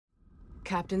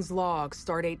Captain's log,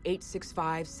 Stardate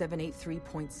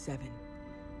 865783.7.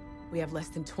 We have less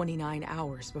than 29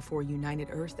 hours before United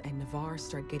Earth and Navarre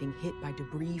start getting hit by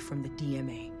debris from the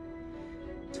DMA.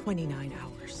 29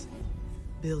 hours.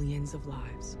 Billions of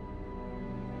lives.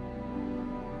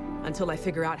 Until I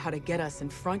figure out how to get us in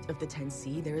front of the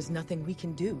 10C, there is nothing we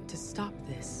can do to stop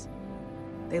this.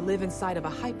 They live inside of a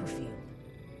hyperfield,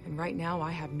 and right now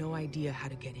I have no idea how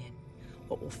to get in.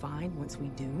 What we'll find once we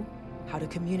do, how to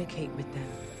communicate with them,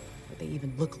 what they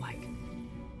even look like.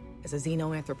 As a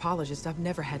xenoanthropologist, I've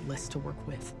never had less to work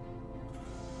with.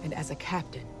 And as a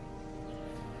captain,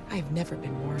 I have never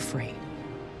been more afraid.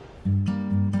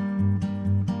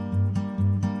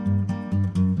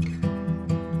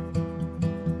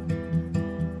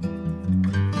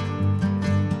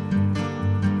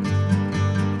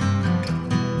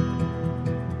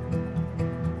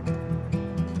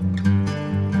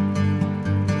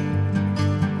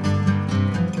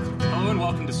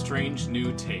 Strange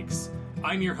New Takes.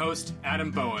 I'm your host, Adam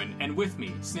Bowen, and with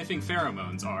me, sniffing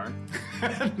pheromones, are...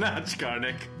 Natch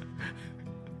Garnick,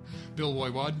 Bill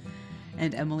Woywad,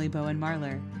 and Emily Bowen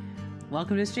Marler.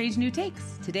 Welcome to Strange New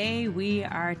Takes. Today we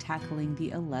are tackling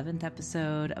the 11th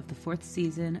episode of the 4th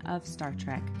season of Star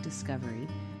Trek Discovery,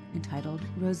 entitled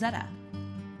Rosetta.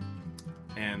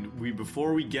 And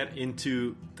before we get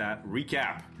into that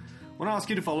recap, I want to ask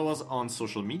you to follow us on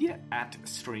social media at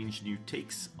Strange New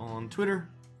Takes on Twitter,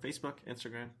 Facebook,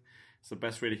 Instagram. It's the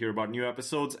best way to hear about new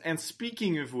episodes. And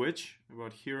speaking of which,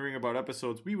 about hearing about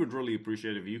episodes, we would really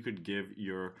appreciate if you could give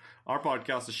our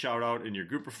podcast a shout out in your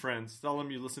group of friends. Tell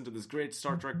them you listen to this great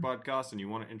Star Trek podcast and you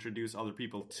want to introduce other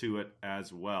people to it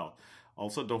as well.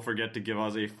 Also, don't forget to give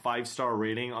us a 5-star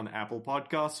rating on Apple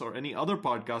Podcasts or any other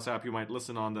podcast app you might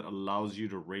listen on that allows you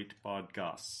to rate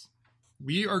podcasts.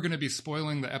 We are going to be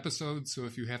spoiling the episode, so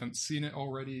if you haven't seen it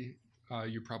already,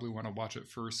 you probably want to watch it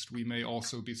first. We may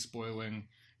also be spoiling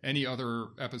any other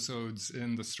episodes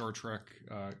in the Star Trek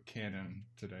canon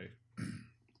today.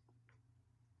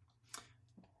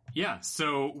 Yeah,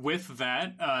 so with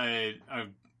that,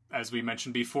 as we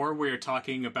mentioned before, we're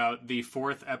talking about the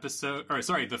 4th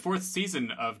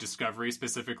season of Discovery,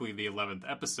 specifically the 11th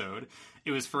episode.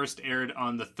 It was first aired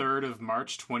on the 3rd of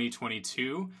March,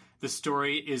 2022. The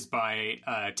story is by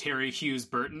Terry Hughes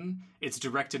Burton. It's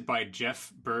directed by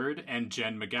Jeff Bird and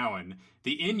Jen McGowan.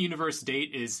 The in-universe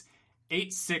date is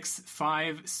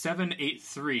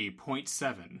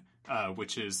 865783.7,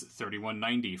 which is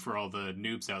 3190 for all the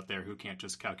noobs out there who can't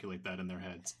just calculate that in their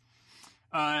heads.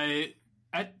 I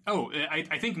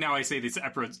think now I say this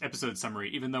episode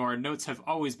summary, even though our notes have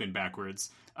always been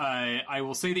backwards. I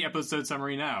will say the episode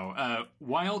summary now.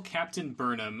 While Captain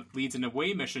Burnham leads an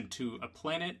away mission to a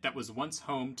planet that was once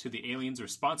home to the aliens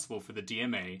responsible for the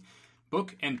DMA,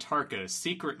 Book and Tarka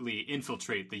secretly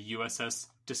infiltrate the USS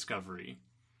Discovery.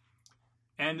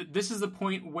 And this is the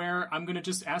point where I'm going to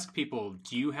just ask people,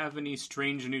 do you have any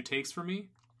strange new takes for me?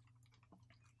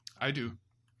 I do.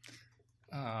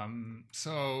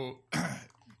 So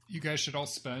you guys should all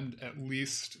spend at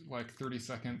least like 30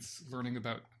 seconds learning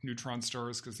about neutron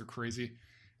stars because they're crazy.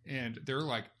 And they're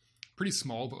like pretty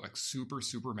small, but like super,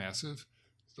 super massive,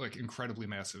 like incredibly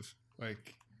massive,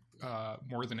 like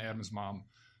more than Adam's mom.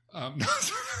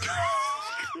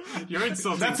 You're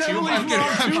insulting That's two moms.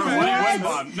 One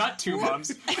mom, not two moms.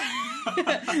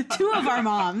 Two of our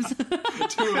moms.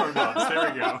 Two of our moms.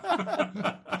 There we go.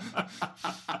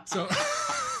 So,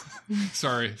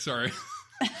 sorry.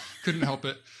 Couldn't help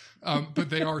it. But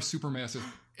they are super massive.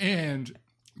 And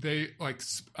they like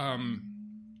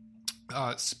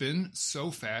spin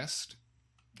so fast.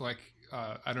 Like,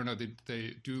 I don't know,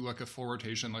 they do like a full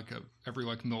rotation like every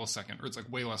like millisecond, or it's like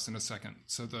way less than a second.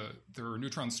 So there are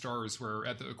neutron stars where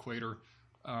at the equator,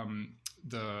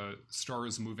 the star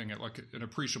is moving at like an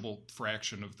appreciable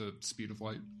fraction of the speed of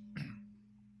light.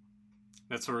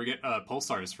 That's where we get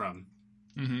pulsars from.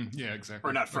 Mm-hmm. Yeah, exactly.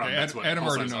 Or not from. Okay, that's what Adam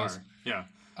already pulsars knows. are. Yeah.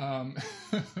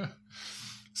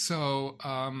 So,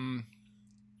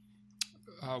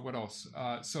 what else?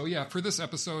 So yeah, for this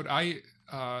episode, I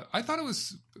thought it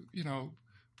was,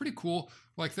 pretty cool.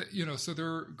 Like that, so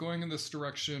they're going in this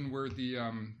direction where the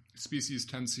species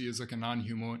 10C is like a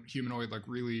non-humanoid, like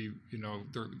really,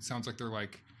 it sounds like they're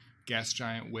like gas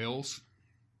giant whales,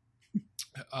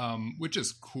 which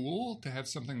is cool to have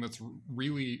something that's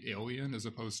really alien as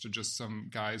opposed to just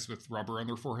some guys with rubber on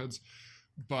their foreheads.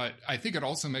 But I think it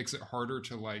also makes it harder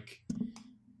to like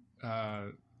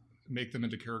make them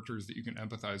into characters that you can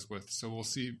empathize with. So we'll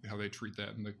see how they treat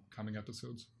that in the coming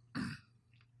episodes.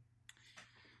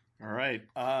 All right.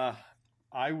 I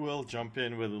will jump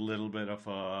in with a little bit of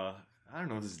a, I don't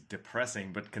know if this is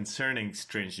depressing, but concerning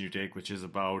strange new take, which is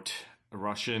about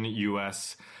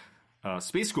Russian-U.S.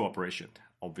 Space cooperation.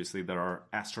 Obviously, there are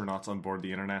astronauts on board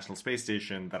the International Space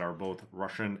Station that are both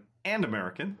Russian and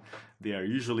American. They are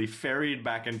usually ferried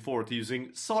back and forth using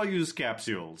Soyuz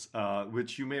capsules,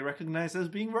 which you may recognize as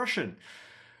being Russian.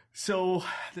 So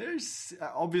there's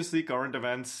obviously current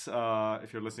events.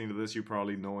 If you're listening to this, you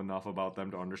probably know enough about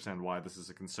them to understand why this is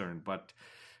a concern. But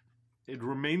it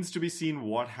remains to be seen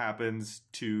what happens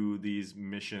to these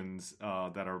missions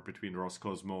that are between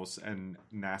Roscosmos and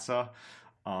NASA.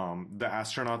 The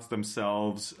astronauts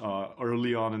themselves,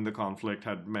 early on in the conflict,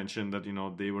 had mentioned that,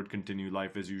 they would continue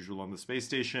life as usual on the space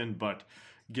station. But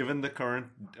given the current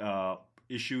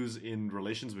issues in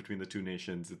relations between the two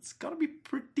nations, it's going to be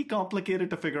pretty complicated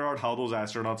to figure out how those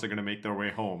astronauts are going to make their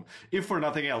way home. If for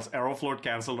nothing else, Aeroflot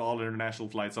canceled all international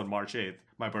flights on March 8th.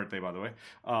 My birthday, by the way.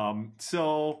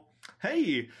 So,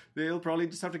 hey, they'll probably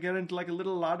just have to get into like a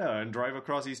little Lada and drive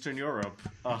across Eastern Europe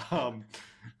to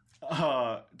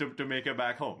make it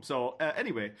back home. So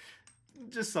anyway,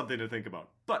 just something to think about.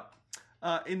 But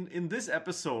in this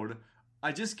episode,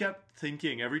 I just kept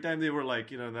thinking, every time they were like,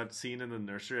 that scene in the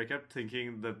nursery, I kept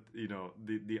thinking that,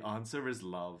 the answer is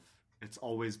love. It's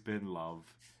always been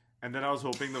love. And then I was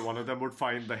hoping that one of them would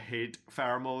find the hate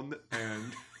pheromone,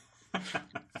 and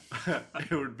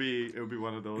it would be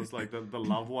one of those, like the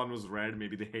love one was red,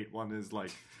 maybe the hate one is like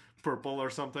purple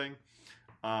or something.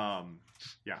 Anyway.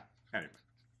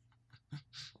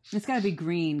 It's got to be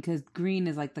green, because green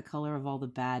is like the color of all the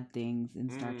bad things in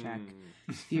Star Trek.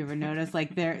 If you ever notice,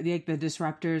 like the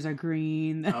disruptors are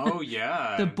green. Oh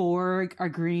yeah, the Borg are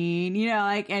green.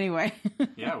 Anyway.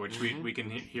 Yeah, which we can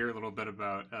hear a little bit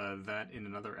about that in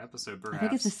another episode, perhaps. I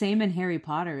think it's the same in Harry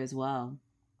Potter as well.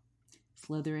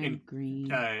 Slytherin green,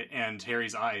 and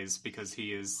Harry's eyes, because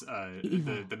he is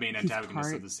the main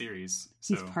antagonist of the series.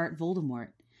 So. He's part Voldemort.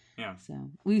 Yeah. So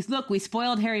we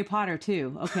spoiled Harry Potter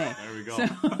too. Okay. There we go.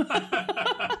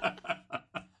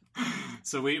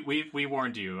 So we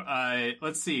warned you.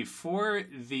 Let's see, for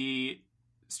the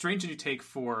strange new take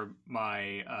for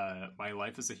my my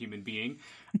life as a human being.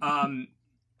 I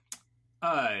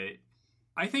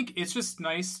think it's just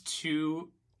nice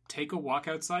to take a walk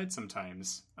outside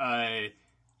sometimes. I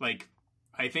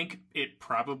think it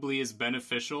probably is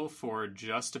beneficial for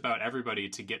just about everybody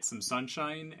to get some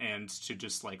sunshine and to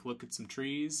just look at some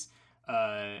trees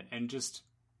and just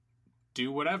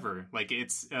do whatever.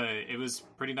 It was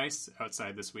pretty nice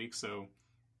outside this week, so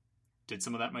did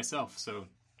some of that myself. So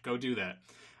go do that.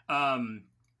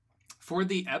 For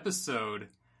the episode,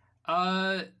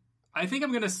 I think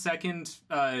I'm gonna second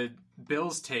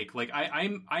Bill's take.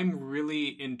 I'm really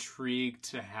intrigued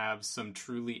to have some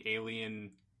truly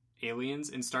aliens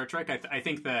in Star Trek. I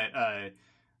think that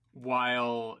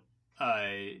while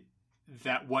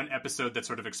that one episode that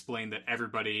sort of explained that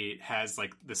everybody has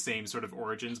the same sort of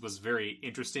origins was very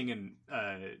interesting and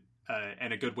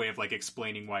a good way of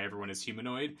explaining why everyone is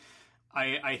humanoid,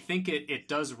 I think it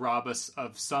does rob us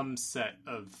of some set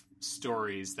of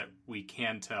stories that we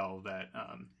can tell that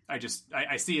I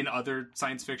see in other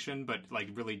science fiction, but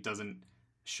really doesn't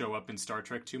show up in Star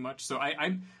Trek too much. So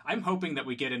I'm hoping that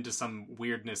we get into some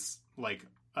weirdness,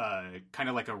 kind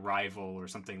of like a rival or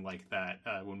something like that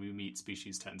when we meet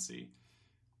Species 10C.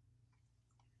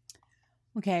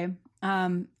 Okay.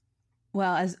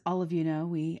 Well, as all of you know,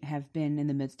 we have been in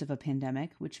the midst of a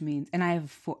pandemic, which means, and I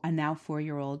have a now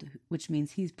 4-year-old, which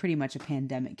means he's pretty much a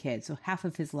pandemic kid. So half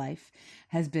of his life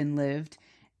has been lived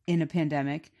in a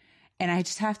pandemic. And I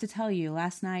just have to tell you,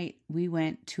 last night we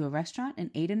went to a restaurant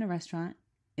and ate in a restaurant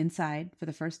inside for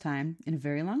the first time in a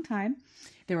very long time.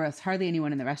 There was hardly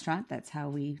anyone in the restaurant. That's how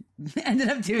we ended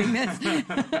up doing this.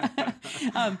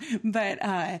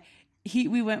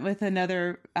 We went with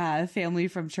another family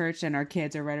from church, and our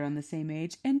kids are right around the same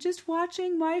age. And just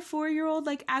watching my 4-year-old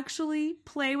actually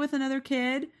play with another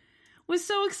kid was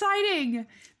so exciting.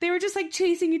 They were just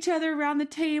chasing each other around the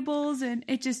tables, and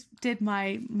it just did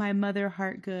my mother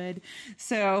heart good.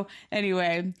 So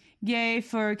anyway, yay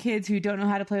for kids who don't know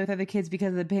how to play with other kids because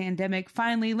of the pandemic,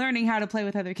 finally learning how to play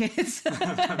with other kids.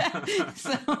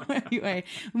 So anyway,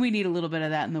 we need a little bit of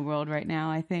that in the world right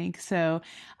now, I think. So,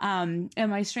 and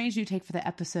my strange new take for the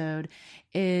episode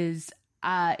is,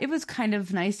 it was kind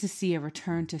of nice to see a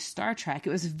return to Star Trek.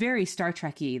 It was very Star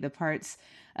Trek-y, the parts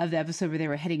of the episode where they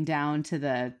were heading down to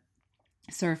the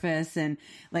surface and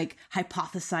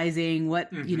hypothesizing what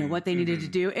what they needed to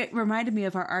do. It reminded me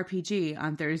of our RPG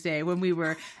on Thursday when we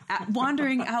were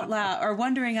wondering out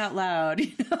loud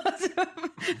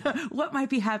what might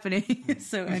be happening.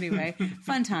 So anyway,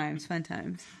 fun times.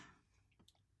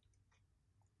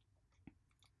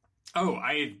 Oh,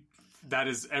 I that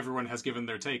is everyone has given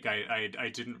their take.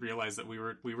 I didn't realize that we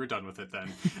were done with it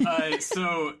then.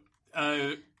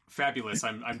 Fabulous.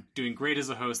 I'm doing great as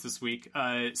a host this week.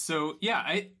 I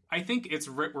think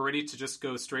we're ready to just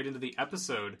go straight into the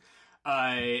episode.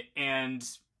 I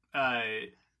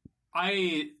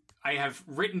have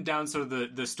written down sort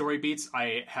of the story beats.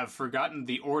 I have forgotten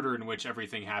the order in which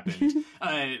everything happened.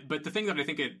 But the thing that I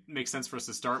think it makes sense for us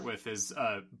to start with is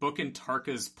Book and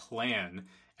Tarka's plan.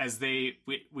 As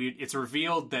it's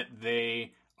revealed that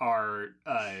they are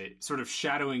sort of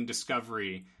shadowing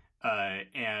Discovery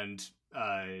and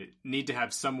need to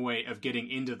have some way of getting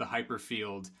into the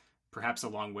hyperfield, perhaps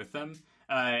along with them.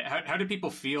 How do people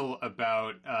feel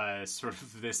about sort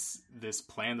of this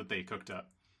plan that they cooked up?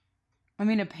 I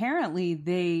mean, apparently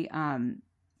they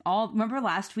all remember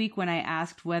last week when I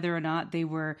asked whether or not they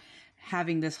were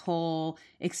having this whole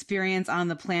experience on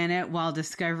the planet while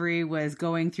Discovery was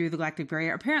going through the galactic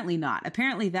barrier. Apparently not.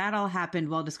 Apparently that all happened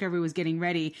while Discovery was getting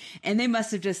ready, and they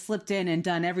must have just slipped in and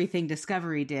done everything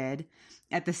Discovery did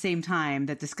at the same time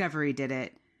that Discovery did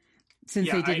it.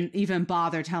 Since they didn't even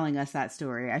bother telling us that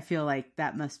story. I feel like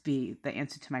that must be the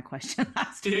answer to my question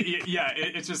last week.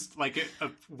 It's just like it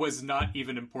was not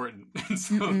even important. And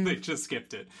so they just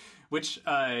skipped it. Which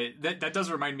that does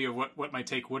remind me of what my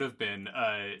take would have been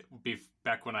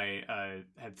back when I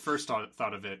had first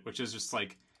thought of it, which is just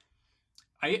like,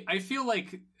 I feel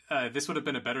like this would have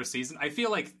been a better season. I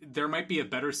feel like there might be a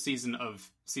better season of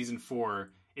season 4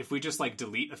 if we just like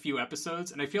delete a few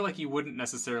episodes, and I feel like you wouldn't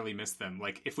necessarily miss them.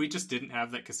 Like if we just didn't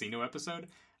have that casino episode,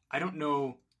 I don't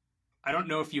know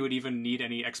if you would even need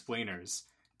any explainers,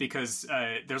 because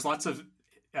there's lots of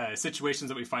situations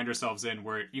that we find ourselves in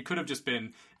where you could have just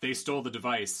been, they stole the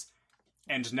device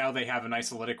and now they have an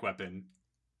isolytic weapon,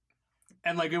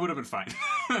 and like it would have been fine.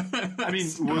 I mean,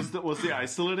 was the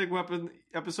isolytic weapon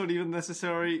episode even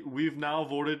necessary? We've now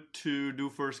voted to do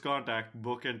First Contact.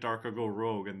 Book and Tarka go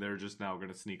rogue, and they're just now going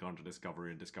to sneak onto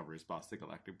Discovery, and Discovery's past the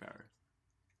galactic barrier.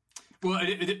 Well,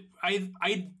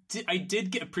 I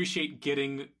did appreciate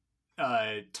getting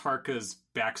Tarka's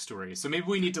backstory, so maybe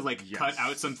we need to cut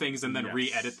out some things and then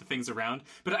re-edit the things around.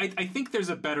 But I think there's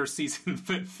a better season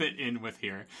fit in with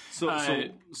here. So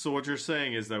what you're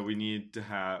saying is that we need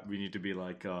to be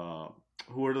like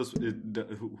who are those?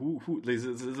 Who is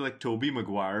it like Tobey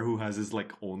Maguire, who has his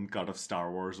like own cut of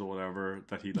Star Wars or whatever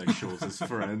that he like shows his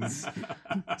friends.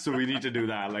 So we need to do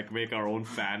that, like make our own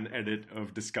fan edit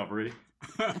of Discovery.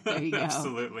 There you go.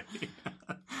 Absolutely.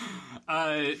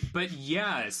 But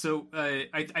yeah, so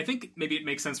I think maybe it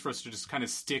makes sense for us to just kind of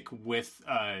stick with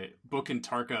Book and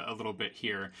Tarka a little bit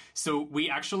here. So we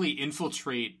actually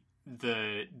infiltrate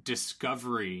the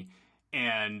Discovery,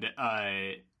 and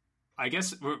I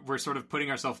guess we're sort of putting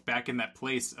ourselves back in that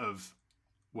place of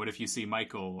what if you see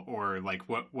Michael, or like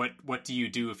what do you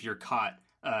do if you're caught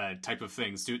type of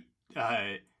things.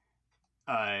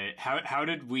 How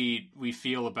did we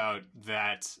feel about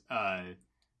that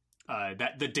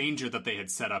that the danger that they had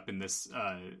set up in this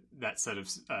that set of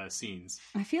scenes?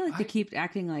 I feel like they keep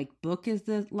acting like Book is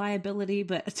the liability,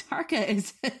 but Tarka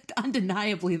is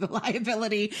undeniably the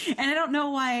liability, and I don't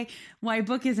know why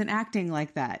Book isn't acting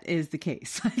like that is the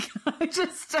case. Like I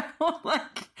just don't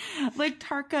like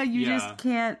Tarka.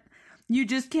 You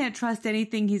just can't trust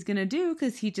anything he's gonna do,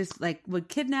 because he just like would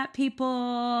kidnap people,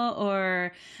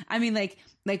 or I mean like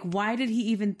why did he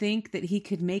even think that he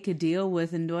could make a deal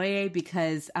with Ndoye?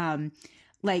 Because are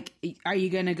you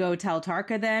gonna go tell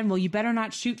Tarka then? Well, you better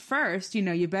not shoot first.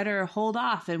 You better hold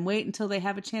off and wait until they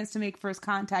have a chance to make first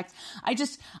contact. I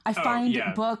find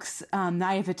Book's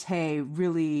naivete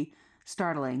really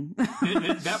startling.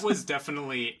 That was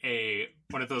definitely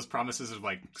one of those promises of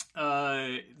like,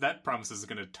 that promise is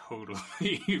going to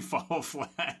totally fall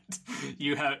flat.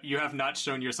 You have not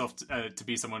shown yourself to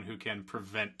be someone who can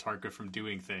prevent Tarka from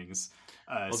doing things.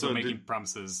 So making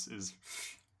promises is.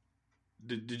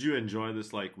 Did you enjoy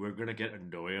this? Like, we're gonna get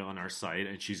Ndoye on our side,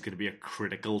 and she's gonna be a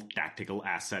critical tactical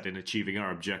asset in achieving our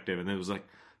objective. And it was like,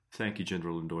 thank you,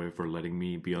 General Ndoye, for letting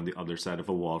me be on the other side of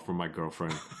a wall from my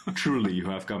girlfriend. Truly, you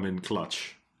have come in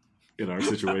clutch in our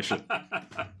situation.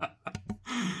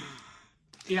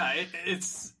 Yeah,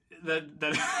 it's that.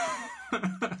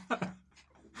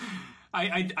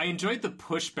 I enjoyed the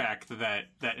pushback that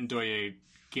Ndoye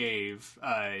gave,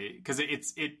 because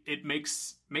it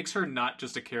makes her not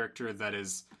just a character that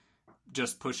is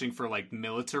just pushing for like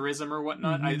militarism or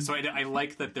whatnot. Mm-hmm. I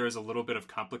like that there's a little bit of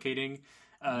complicating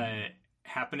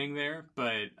happening there,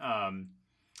 but I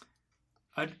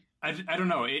don't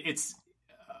know.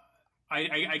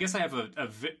 I guess I have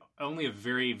only a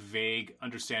very vague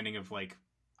understanding of like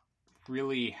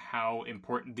really how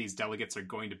important these delegates are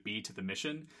going to be to the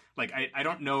mission. Like, I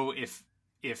don't know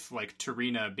if like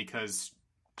Tarina, because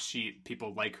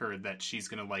people like her, that she's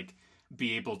going to like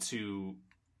be able to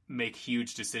make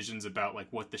huge decisions about like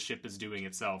what the ship is doing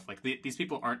itself. Like these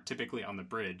people aren't typically on the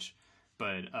bridge,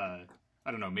 but I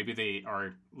don't know, maybe they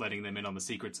are letting them in on the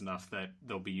secrets enough that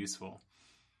they'll be useful.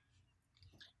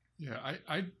 Yeah,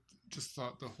 I just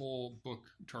thought the whole book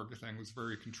Tarka thing was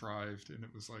very contrived, and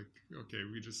it was like, okay,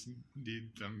 we just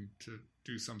need them to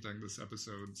do something this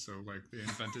episode. So like they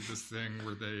invented this thing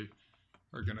where they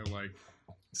are going to like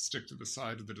stick to the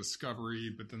side of the Discovery,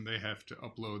 but then they have to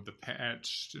upload the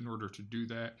patch in order to do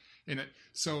that. And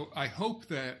so I hope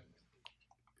that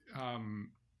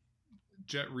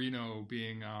Jet Reno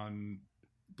being on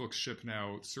Book's ship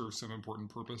now serves some important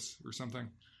purpose or something,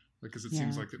 because it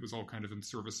seems like it was all kind of in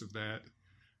service of that.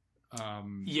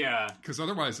 Because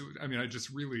otherwise, I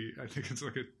think it's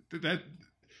like that.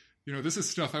 You know, this is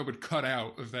stuff I would cut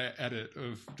out of that edit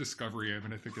of Discovery. I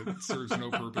mean, I think it serves no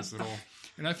purpose at all.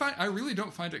 And I really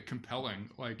don't find it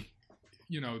compelling. Like,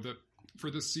 you know,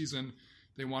 for this season,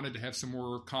 they wanted to have some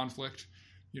more conflict,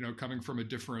 you know, coming from a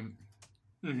different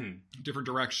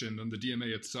direction than the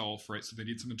DMA itself, right? So they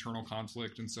need some internal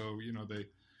conflict. And so, you know, they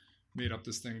made up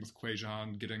this thing with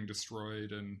Kwejian getting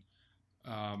destroyed. And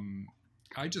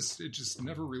it just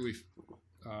never really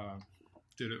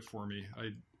did it for me.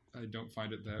 I don't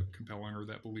find it that compelling or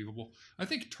that believable. I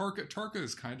think Tarka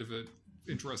is kind of an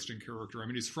interesting character. I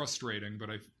mean, he's frustrating, but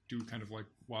I do kind of like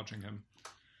watching him.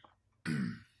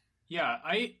 Yeah,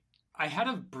 I had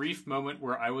a brief moment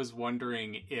where I was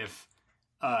wondering if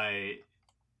Tarka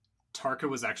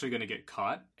was actually going to get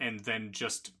caught and then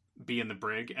just be in the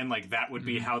brig, and like that would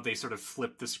be how they sort of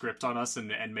flip the script on us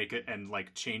and make it and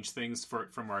like change things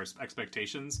from our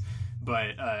expectations.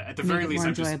 But at the very least, more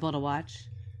enjoyable to watch.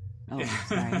 Oh,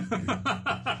 sorry.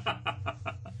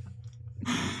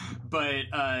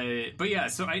 but yeah,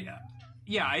 so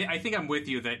I think I'm with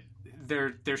you that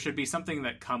there should be something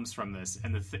that comes from this,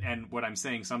 and what I'm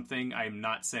saying something, I'm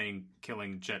not saying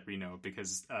killing Jet Reno,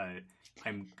 because I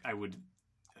would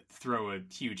throw a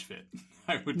huge fit.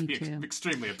 I would be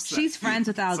extremely upset. She's friends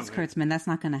with Alex Kurtzman. That's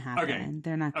not going to happen. Okay.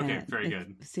 They're not going to. Okay, very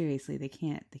good. Seriously, they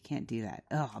can't do that.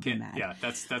 Oh, I'll be mad. Yeah,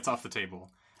 that's off the table.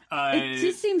 It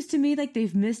just seems to me like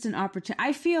they've missed an opportunity.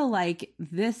 I feel like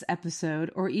this episode,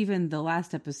 or even the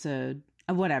last episode,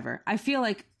 whatever, I feel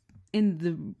like in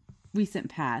the recent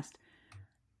past,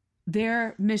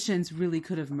 their missions really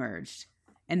could have merged.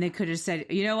 And they could have said,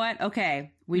 you know what?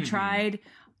 Okay, we tried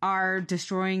our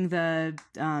destroying the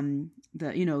destroying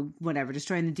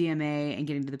the DMA and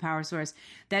getting to the power source.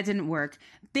 That didn't work.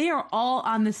 They are all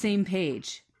on the same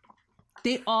page.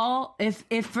 They all, if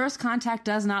First Contact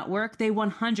does not work, they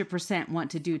 100% want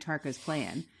to do Tarka's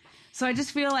plan. So I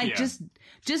just feel like just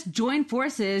join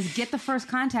forces, get the First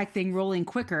Contact thing rolling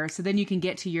quicker, so then you can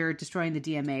get to your destroying the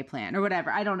DMA plan or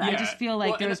whatever. I don't know. I just feel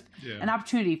like there's an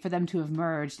opportunity for them to have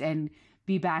merged and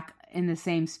be back in the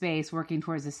same space, working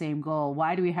towards the same goal.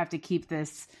 Why do we have to keep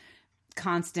this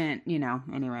constant,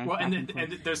 anyway? Well,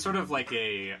 and there's sort of like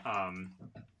a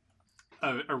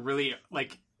really,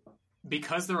 like,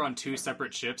 because they're on two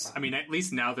separate ships, I mean, at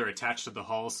least now they're attached to the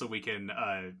hull, so we can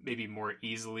maybe more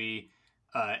easily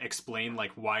explain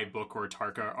like why Book or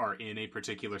Tarka are in a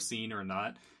particular scene or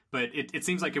not. But it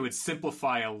seems like it would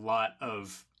simplify a lot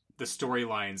of the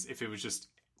storylines if it was just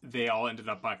they all ended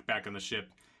up back on the ship,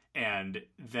 and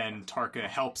then Tarka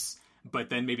helps,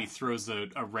 but then maybe throws a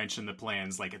wrench in the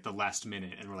plans like at the last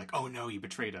minute, and we're like, oh no, you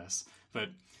betrayed us. But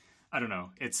I don't know.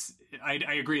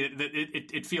 I agree that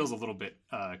it feels a little bit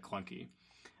clunky.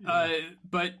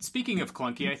 But speaking of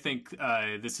clunky, I think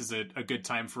this is a good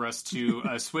time for us to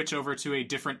switch over to a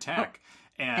different tack.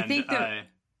 And I think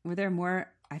were there more?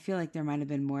 I feel like there might have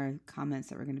been more comments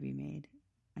that were going to be made.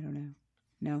 I don't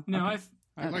know. No.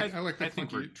 I like the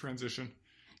clunky transition.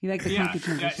 You like the clunky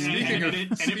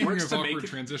transition? Speaking of awkward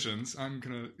transitions, I'm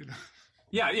gonna.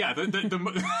 Yeah.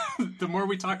 The more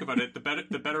we talk about it, the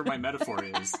better my metaphor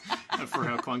is for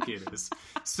how clunky it is.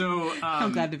 So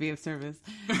I'm glad to be of service.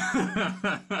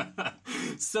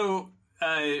 So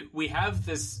we have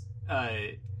this.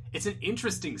 It's an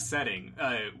interesting setting.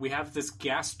 We have this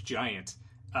gas giant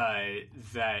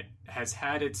that has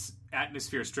had its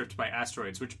atmosphere stripped by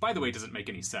asteroids, which, by the way, doesn't make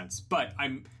any sense. But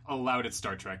I'm allowed at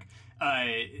Star Trek.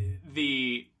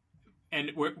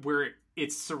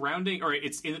 It's surrounding, or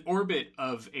it's in orbit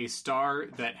of a star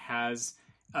that has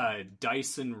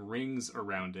Dyson rings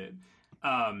around it.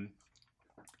 I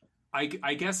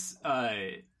guess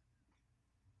I'm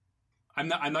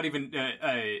not even.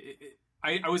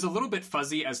 I was a little bit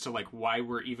fuzzy as to like why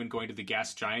we're even going to the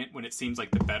gas giant when it seems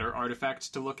like the better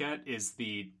artifact to look at is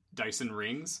the Dyson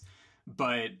rings.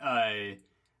 But I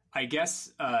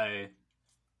guess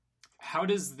how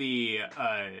does the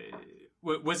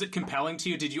was it compelling to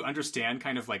you? Did you understand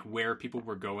kind of like where people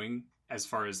were going as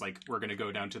far as like we're going to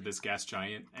go down to this gas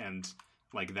giant and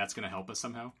like that's going to help us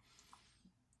somehow?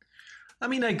 I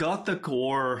mean, I got the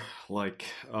core, like,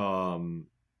 I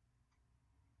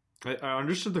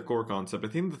understood the core concept. I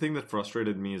think the thing that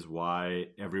frustrated me is why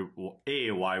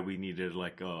why we needed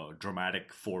like a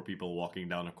dramatic 4 people walking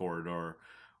down a corridor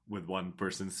with one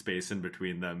person's space in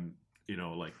between them, you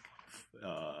know, like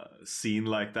scene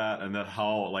like that, and that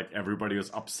how like everybody was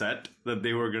upset that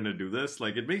they were going to do this.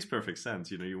 Like, it makes perfect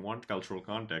sense. You know, you want cultural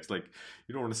context. Like,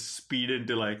 you don't want to speed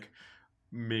into like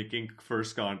making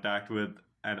first contact with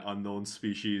an unknown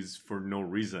species for no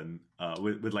reason,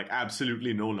 with like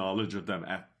absolutely no knowledge of them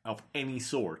of any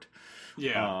sort.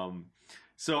 Yeah.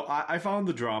 So I found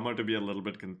the drama to be a little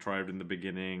bit contrived in the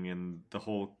beginning, and the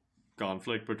whole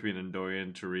conflict between Ndoye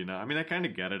and Tarina. I mean, I kind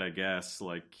of get it, I guess.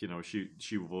 Like, you know, she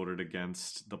voted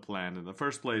against the plan in the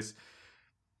first place.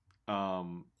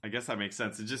 I guess that makes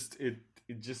sense.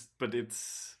 But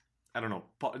it's, I don't know.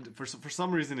 For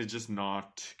some reason, it's just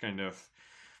not kind of.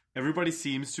 Everybody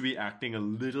seems to be acting a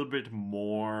little bit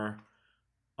more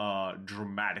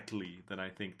dramatically than I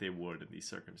think they would in these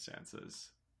circumstances.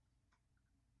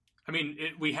 I mean,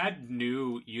 we had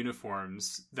new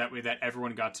uniforms that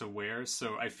everyone got to wear,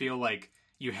 so I feel like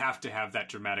you have to have that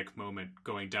dramatic moment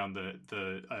going down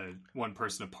the one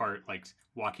person apart, like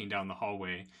walking down the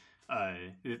hallway.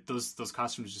 Those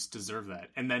costumes just deserve that.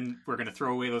 And then we're going to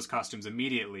throw away those costumes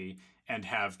immediately and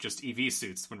have just EV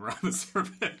suits when we're on the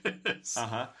surface.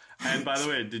 And by the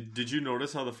way, did you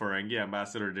notice how the Ferengi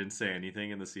ambassador didn't say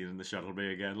anything in the scene in the shuttle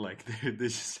bay again? Like, they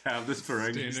just have this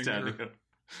Ferengi standing up.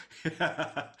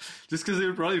 Yeah. Just because it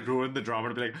would probably ruin the drama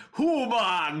to be like,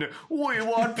 Human, we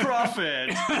want profit.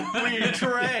 We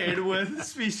trade with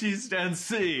species and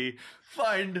sea.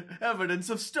 Find evidence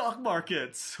of stock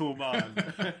markets, Human.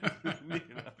 You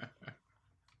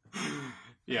know?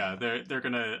 Yeah, they're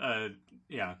gonna.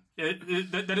 Yeah,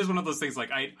 that is one of those things.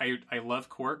 Like, I love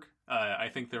Quark. I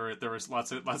think there was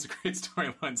lots of great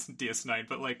storylines in DS9,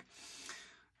 but like,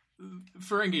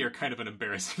 Ferengi are kind of an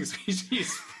embarrassing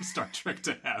species for Star Trek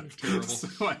to have. Terrible.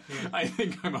 So I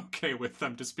think I'm okay with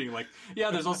them just being like,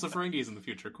 yeah, there's also Ferengis in the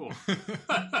future. Cool.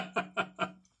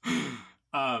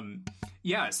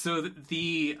 Yeah. So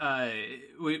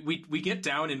we get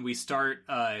down and we start.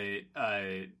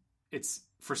 It's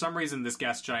for some reason this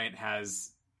gas giant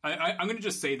has. I'm going to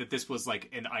just say that this was like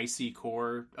an icy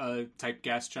core type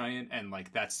gas giant, and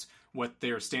like that's what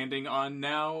they're standing on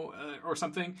now, or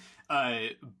something.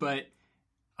 But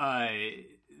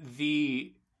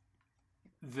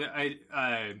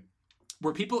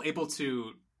were people able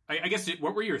to? I guess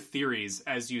what were your theories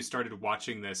as you started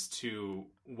watching this to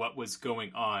what was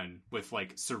going on with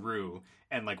like Saru,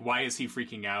 and like why is he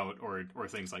freaking out or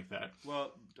things like that?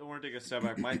 Well, I want to take a step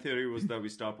back. My theory was that we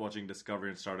stopped watching Discovery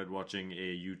and started watching a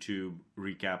YouTube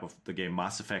recap of the game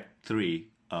Mass Effect 3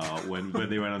 when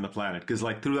they went on the planet. Because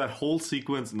like through that whole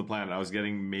sequence in the planet, I was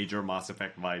getting major Mass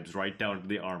Effect vibes right down to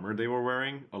the armor they were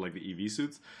wearing, or like the EV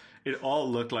suits. It all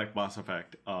looked like Mass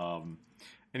Effect.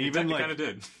 And even like kind of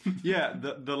did. Yeah,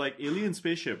 the like alien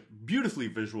spaceship, beautiful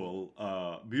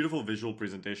visual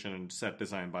presentation and set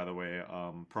design, by the way.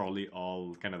 Probably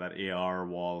all kind of that AR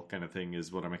wall kind of thing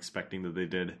is what I'm expecting that they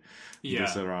did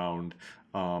this around.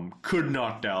 Could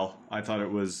not tell. I thought it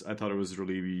was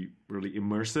really, really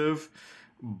immersive,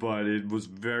 but it was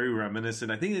very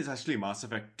reminiscent. I think it's actually Mass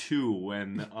Effect 2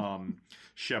 when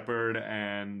Shepard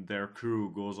and their crew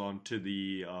goes on to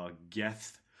the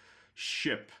Geth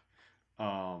ship.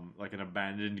 Like an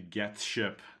abandoned Geth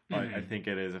ship, I think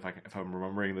it is, if I'm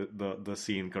remembering the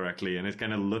scene correctly, and it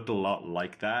kind of looked a lot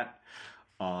like that.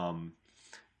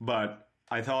 But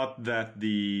I thought that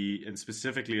and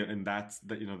specifically in that,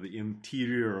 you know, the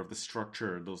interior of the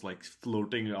structure, those like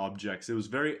floating objects, it was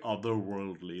very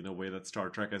otherworldly in a way that Star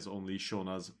Trek has only shown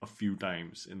us a few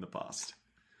times in the past.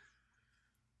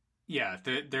 Yeah,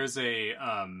 there's a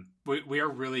we are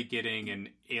really getting an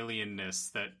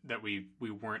alienness that we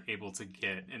weren't able to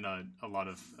get in a lot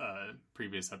of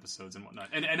previous episodes and whatnot.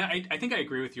 And I think I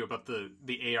agree with you about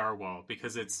the AR wall,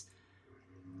 because it's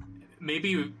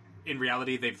maybe in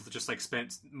reality they've just like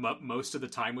spent most of the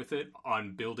time with it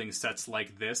on building sets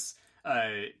like this.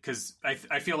 Because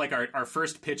I feel like our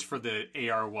first pitch for the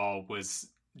AR wall was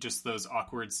just those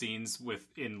awkward scenes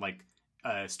within like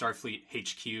Starfleet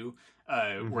HQ.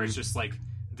 Where it's just like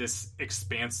this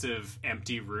expansive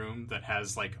empty room that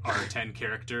has like our 10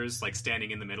 characters like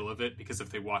standing in the middle of it, because if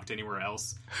they walked anywhere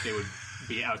else they would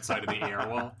be outside of the AR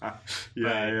wall.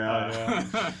 Yeah.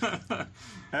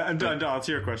 And to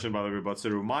answer your question, by the way, about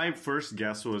Saru, my first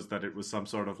guess was that it was some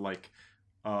sort of like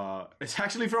it's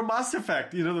actually from Mass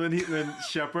Effect. You know, when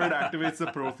Shepard activates the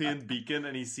Prothean beacon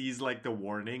and he sees like the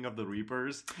warning of the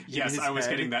Reapers. Yes, I was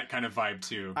getting that kind of vibe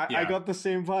too. I got the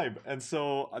same vibe, and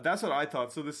so that's what I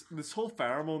thought. So this whole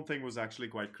pheromone thing was actually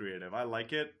quite creative. I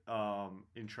like it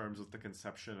in terms of the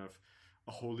conception of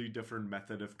a wholly different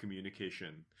method of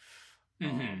communication.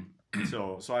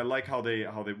 So I like how they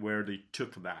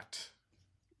took that.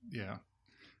 Yeah,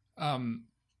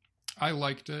 I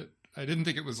liked it. I didn't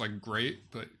think it was like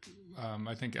great, but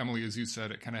I think, Emily, as you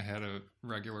said, it kind of had a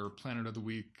regular Planet of the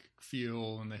Week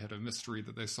feel, and they had a mystery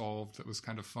that they solved that was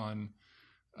kind of fun.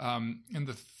 And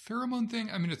the pheromone thing,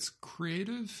 I mean, it's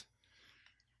creative.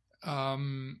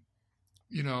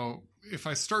 You know, if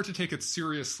I start to take it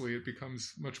seriously, it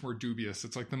becomes much more dubious.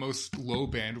 It's like the most low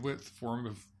bandwidth form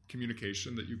of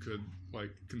communication that you could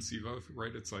like conceive of,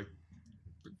 right? It's like,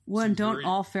 well, and don't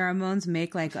all pheromones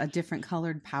make like a different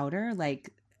colored powder?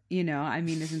 Like, you know, I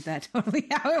mean, isn't that totally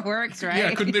how it works, right?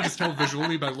 Yeah, couldn't they just tell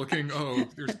visually by looking, oh,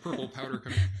 there's purple powder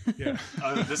coming? Yeah.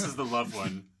 Oh, this is the love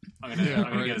one. I'm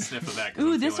gonna get a sniff of that.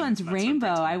 Ooh, this one's rainbow.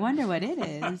 I wonder what it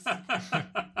is.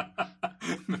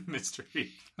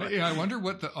 Mystery. Yeah, I wonder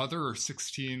what the other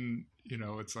 16, you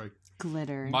know, it's like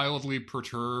glitter, mildly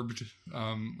perturbed,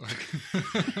 like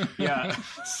yeah,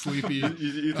 sleepy.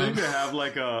 You think they have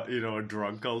like a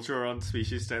drug culture on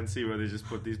Species 10C where they just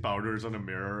put these powders on a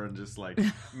mirror and just like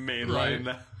mainline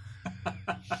that?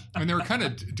 And they were kind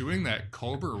of doing that.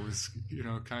 Culber was, you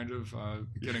know, kind of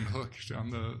getting hooked on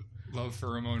the love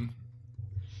pheromone.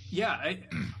 Yeah,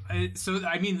 so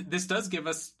I mean, this does give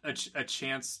us a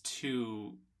chance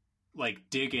to like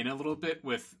dig in a little bit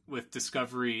with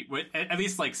Discovery, at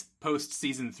least like post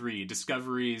season 3.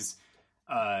 Discovery's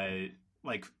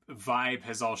like vibe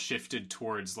has all shifted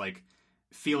towards like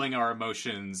feeling our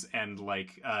emotions and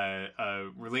like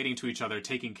relating to each other,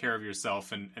 taking care of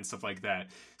yourself and stuff like that.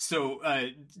 So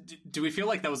do we feel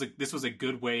like this was a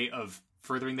good way of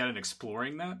furthering that and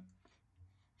exploring that?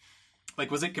 Like,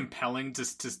 was it compelling to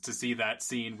see that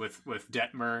scene with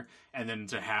Detmer, and then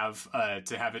to have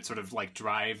it sort of like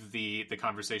drive the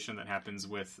conversation that happens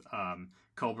with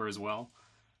Culber as well?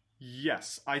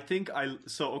 Yes, I think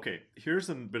okay, here's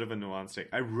a bit of a nuanced take.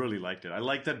 I really liked it. I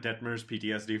like that Detmer's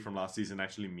PTSD from last season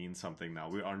actually means something now.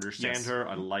 We understand her.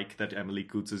 I like that Emily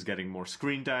Coots is getting more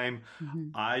screen time.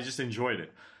 I just enjoyed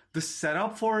it. The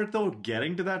setup for it, though,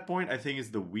 getting to that point, I think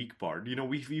is the weak part. You know,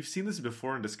 we've seen this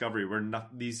before in Discovery, where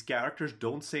these characters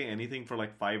don't say anything for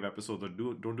like 5 episodes or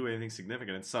don't do anything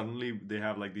significant, and suddenly they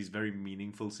have like these very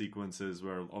meaningful sequences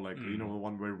where, or like you know, the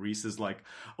one where Reese is like,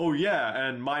 "Oh yeah,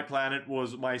 and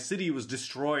my city was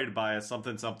destroyed by a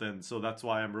something, so that's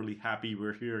why I'm really happy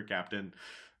we're here, Captain."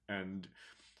 And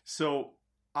so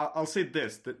I'll say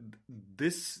this: that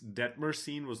this Detmer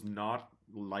scene was not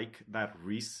like that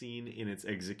Reese scene in its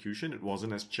execution. It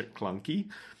wasn't as clunky.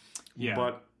 Yeah.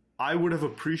 But I would have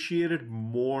appreciated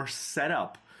more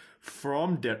setup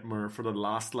from Detmer for the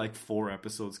last like 4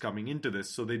 episodes coming into this.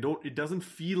 So it doesn't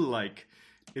feel like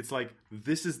it's like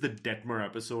this is the Detmer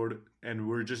episode and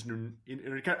we're just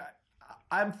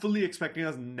I'm fully expecting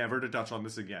us never to touch on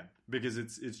this again because it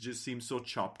just seems so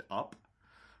chopped up.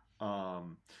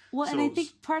 And I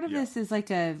think part of this is like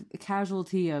a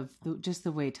casualty of just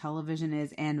the way television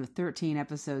is, and with 13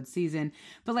 episode season.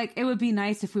 But like, it would be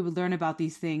nice if we would learn about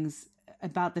these things,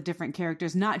 about the different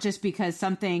characters, not just because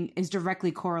something is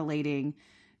directly correlating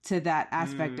to that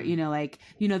aspect. You know, like,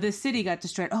 you know, this city got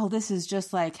destroyed. Oh, this is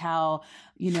just like how,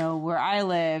 you know, where I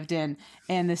lived and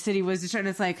the city was destroyed. And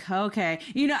it's like, okay,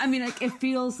 you know, I mean, like, it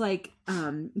feels like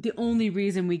the only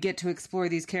reason we get to explore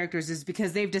these characters is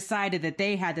because they've decided that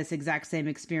they had this exact same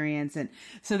experience. And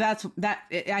so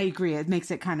I agree. It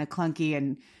makes it kind of clunky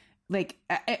and like,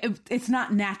 it's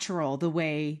not natural the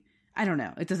way, I don't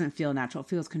know. It doesn't feel natural. It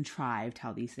feels contrived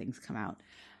how these things come out.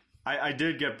 I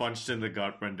did get punched in the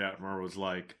gut when Detmer was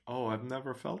like, "Oh, I've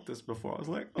never felt this before." I was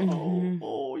like,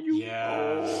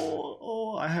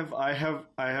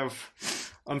 I have.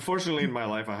 Unfortunately, in my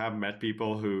life, I have met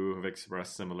people who have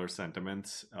expressed similar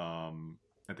sentiments. I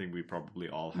think we probably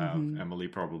all have. Emily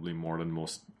probably more than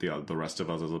most the rest of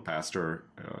us as a pastor.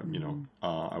 You know,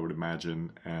 I would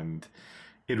imagine, and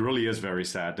it really is very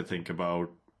sad to think about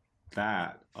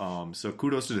that. So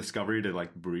kudos to Discovery to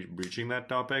like breaching that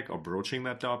topic or broaching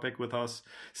that topic with us.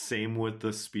 Same with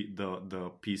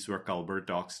the piece where Culber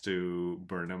talks to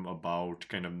Burnham about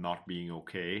kind of not being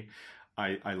okay.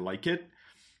 I like it.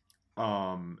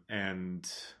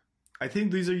 And I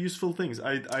think these are useful things.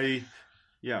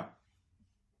 Yeah.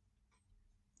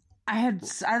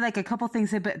 I like a couple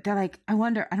things, but they're like, I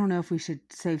wonder, I don't know if we should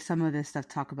save some of this stuff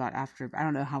to talk about after. I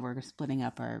don't know how we're splitting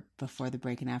up our before the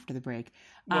break and after the break.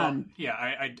 Well,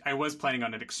 I was planning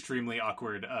on an extremely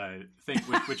awkward thing,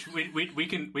 which we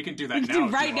can do that now.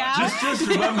 Right now. Just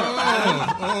remember,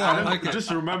 I like it. just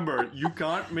remember, you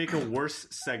can't make a worse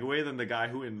segue than the guy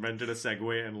who invented a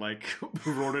Segway and like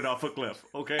rode it off a cliff.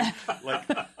 Okay, like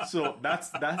so that's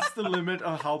the limit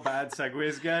of how bad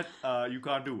Segways get. You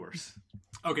can't do worse.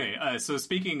 Okay, so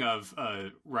speaking of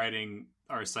riding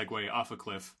our Segway off a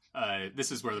cliff,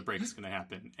 this is where the break is going to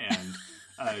happen.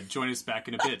 And join us back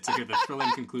in a bit to hear the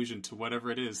thrilling conclusion to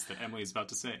whatever it is that Emily is about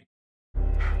to say.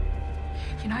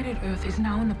 United Earth is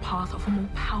now in the path of a more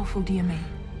powerful DMA,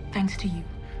 thanks to you.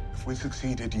 If we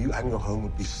succeeded, you and your home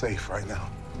would be safe right now.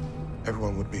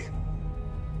 Everyone would be.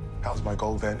 That was my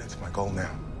goal then, it's my goal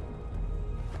now.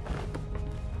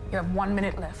 You have 1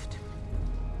 minute left.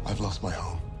 I've lost my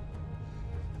home.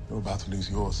 You're about to lose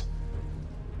yours.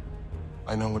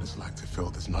 I know what it's like to feel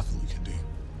there's nothing you can do.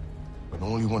 When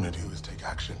all you want to do is take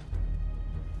action.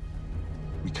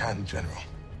 We can, General.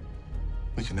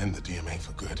 We can end the DMA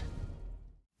for good.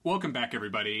 Welcome back,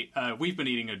 everybody. We've been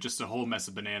eating just a whole mess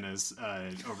of bananas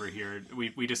over here.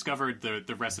 We discovered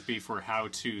the recipe for how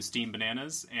to steam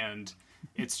bananas, and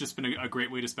it's just been a great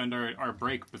way to spend our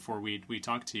break before we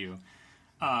talk to you.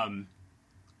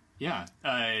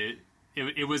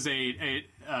 It was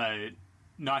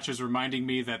Notch was reminding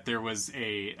me that there was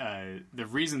the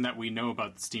reason that we know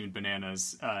about the steamed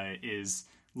bananas is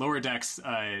Lower Decks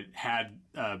had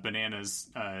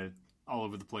bananas all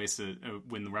over the place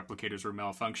when the replicators were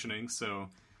malfunctioning. So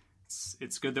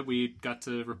it's good that we got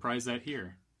to reprise that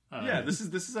here. This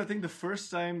is I think the first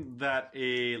time that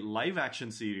a live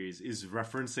action series is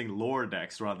referencing Lower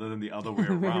Decks rather than the other way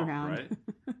around. Right?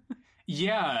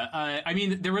 Yeah, I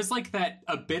mean, there was like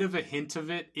a bit of a hint of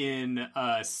it in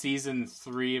season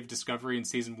 3 of Discovery and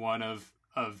season 1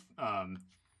 of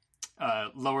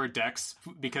Lower Decks,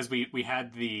 because we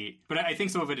had but I think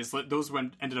some of it is those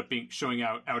ended up showing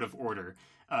out of order,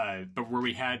 but where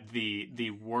we had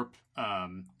the warp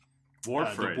the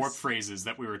warp phrases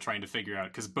that we were trying to figure out,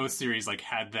 because both series like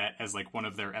had that as like one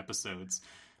of their episodes.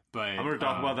 But I'm going to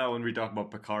talk about that when we talk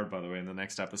about Picard, by the way, in the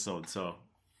next episode. So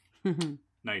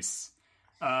nice.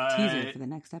 Teaser for the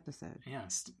next episode. Yeah,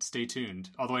 stay tuned.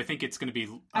 Although I think it's going to be...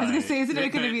 I was going to say, isn't it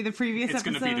going to be the previous episode?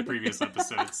 It's going to be the previous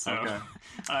episode, so...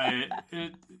 Okay.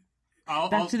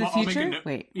 Back to the Future?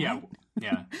 Wait. Yeah.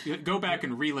 Go back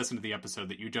and re-listen to the episode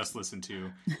that you just listened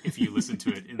to, if you listen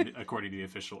to it according to the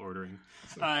official ordering.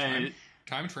 So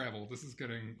time travel. This is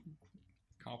getting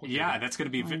complicated. Yeah, that's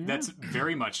going to be... That's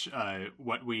very much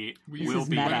what we will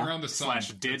be... around the sun.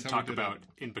 / did talk about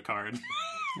in Picard.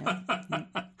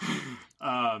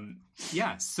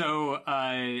 So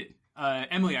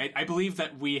Emily, I believe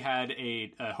that we had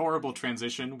a horrible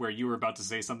transition where you were about to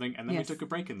say something, and then we took a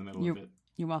break in the middle of it.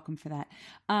 You're welcome for that.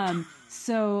 I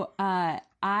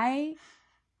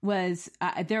was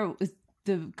there was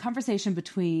the conversation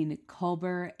between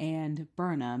Culber and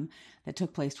Burnham that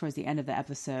took place towards the end of the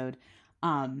episode.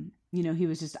 He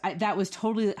was just, that was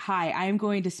totally, hi, I am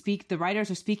going to speak. The writers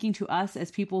are speaking to us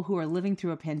as people who are living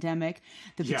through a pandemic,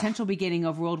 the potential beginning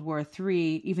of World War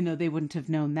III, even though they wouldn't have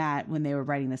known that when they were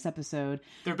writing this episode.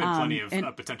 There have been plenty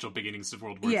of potential beginnings of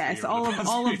World War III. Yes, all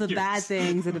of the bad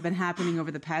things that have been happening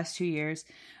over the past 2 years.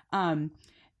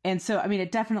 And so, I mean,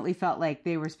 it definitely felt like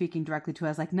they were speaking directly to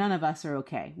us, like none of us are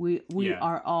okay. We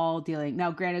are all dealing.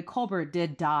 Now, granted, Culber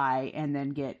did die and then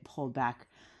get pulled back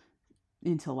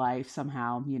into life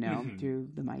somehow, through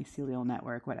the mycelial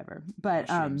network, whatever. But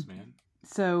Mushrooms, man.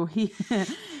 So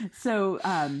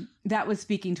that was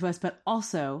speaking to us, but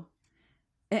also,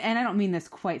 and I don't mean this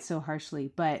quite so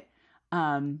harshly, but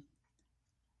I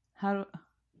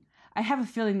have a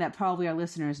feeling that probably our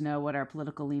listeners know what our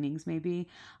political leanings may be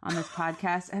on this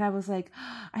podcast. And I was like,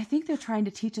 I think they're trying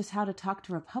to teach us how to talk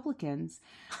to Republicans.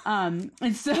 And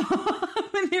so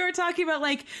when they were talking about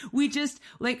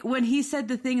when he said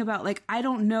the thing about I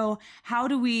don't know, how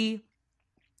do we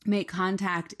make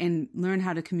contact and learn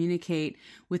how to communicate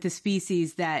with a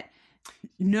species that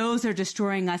knows they're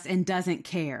destroying us and doesn't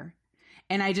care?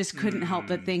 And I just couldn't help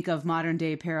but think of modern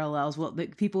day parallels. Well, the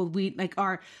people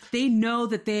they know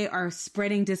that they are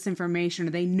spreading disinformation,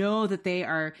 or they know that they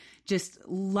are just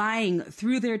lying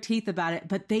through their teeth about it,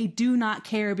 but they do not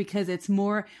care, because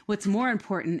what's more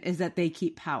important is that they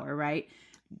keep power, right?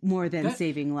 More than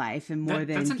saving life and more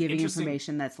than giving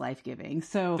information that's life-giving.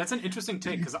 So that's an interesting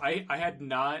take, because I had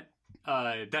not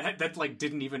that like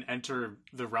didn't even enter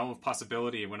the realm of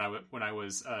possibility when I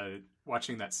was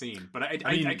watching that scene. But I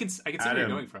can see where you're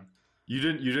going from. You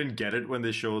didn't get it when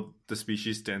they showed the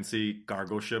species 10C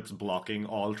cargo ships blocking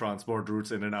all transport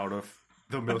routes in and out of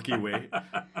the Milky Way,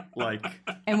 like.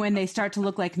 And when they start to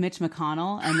look like Mitch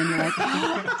McConnell, and then you're like,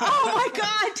 oh my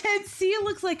God, 10C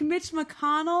looks like Mitch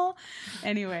McConnell.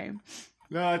 Anyway.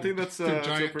 No, I think that's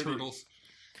giant turtles.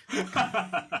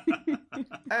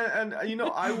 and you know,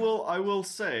 I will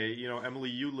say, you know, Emily,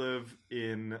 you live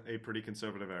in a pretty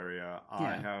conservative area.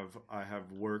 Yeah. I have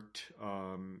worked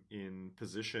in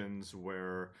positions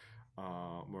where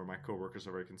my coworkers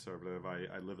are very conservative.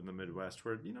 I live in the Midwest,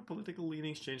 where, you know, political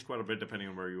leanings change quite a bit depending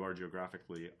on where you are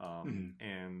geographically.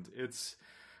 And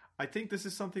I think this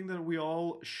is something that we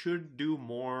all should do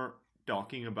more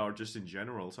talking about just in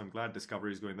general. So I'm glad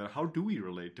Discovery is going there. How do we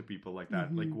relate to people like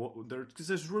that? Like, because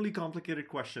there's really complicated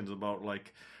questions about,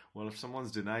 like, well, if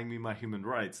someone's denying me my human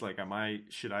rights, like,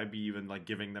 should I be even like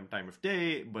giving them time of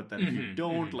day? But then if you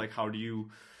don't, like, how do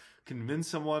you convince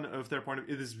someone of their point of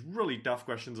view? It is really tough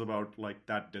questions about like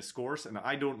that discourse, and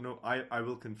I don't know. I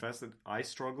will confess that I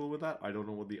struggle with that. I don't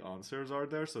know what the answers are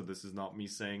there, so this is not me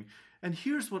saying, and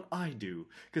here's what I do,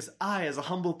 because I, as a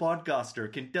humble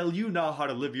podcaster, can tell you now how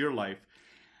to live your life,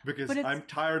 because I'm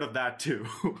tired of that too.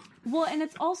 Well, and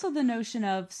it's also the notion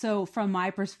of, so from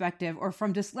my perspective, or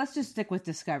from let's just stick with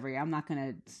Discovery. I'm not going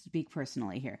to speak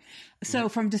personally here. So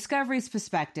from Discovery's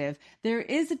perspective, there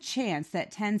is a chance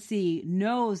that 10C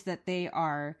knows that they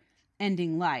are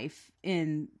ending life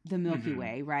in the Milky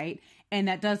Way, right? And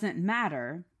that doesn't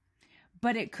matter.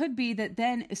 But it could be that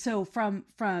then, so from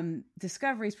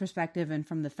Discovery's perspective and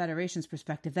from the Federation's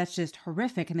perspective, that's just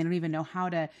horrific, and they don't even know how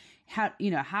do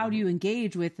you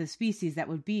engage with the species that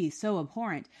would be so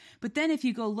abhorrent. But then if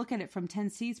you go look at it from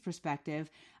 10C's perspective,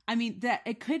 I mean, that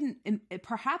it couldn't,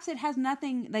 perhaps it has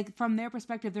nothing, like, from their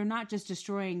perspective, they're not just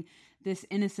destroying this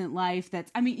innocent life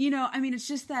that's, it's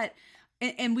just that,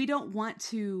 and we don't want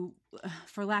to,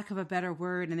 for lack of a better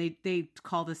word, and they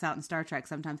call this out in Star Trek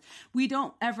sometimes, we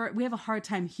have a hard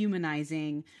time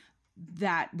humanizing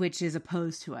that which is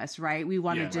opposed to us, right? We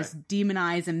want to just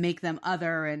demonize and make them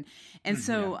other. And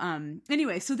so,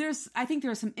 anyway, so I think there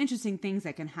are some interesting things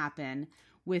that can happen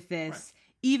with this,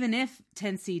 even if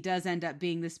 10C does end up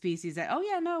being the species that,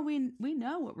 we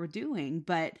know what we're doing,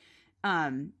 but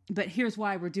here's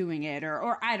why we're doing it,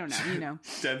 or I don't know, you know.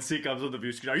 10C comes on the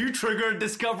view screen. Are you triggered,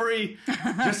 Discovery?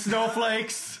 Just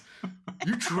snowflakes?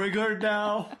 You triggered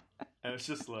now? And it's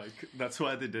just like, that's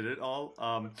why they did it all.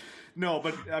 No,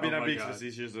 but I mean, I'm being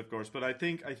facetious, of course, but I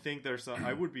think there's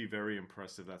I would be very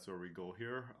impressed if that's where we go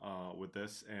here with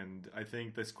this. And I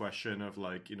think this question of,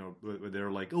 like, you know,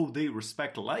 they're like, oh, they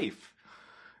respect life.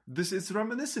 This is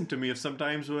reminiscent to me of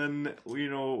sometimes when, you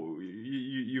know,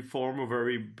 you form a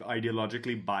very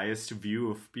ideologically biased view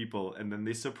of people, and then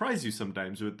they surprise you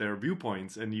sometimes with their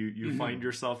viewpoints, and you find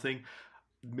yourself thinking,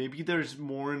 maybe there's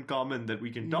more in common that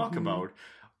we can talk about.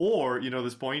 Or, you know,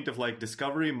 this point of, like,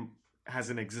 Discovery has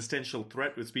an existential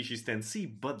threat with species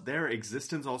 10C, but their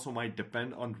existence also might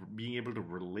depend on being able to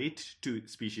relate to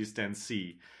species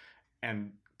 10C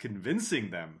and convincing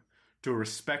them to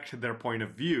respect their point of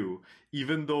view,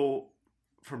 even though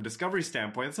from Discovery's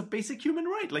standpoint, it's a basic human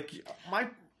right. Like,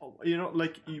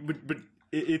 but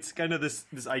it's kind of this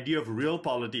idea of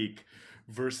realpolitik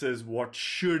versus what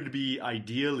should be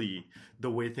ideally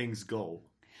the way things go.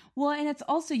 Well, and it's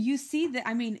also, you see that,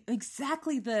 I mean,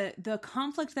 exactly the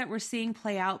conflict that we're seeing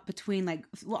play out between, like,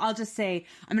 well, I'll just say,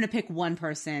 I'm going to pick one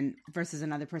person versus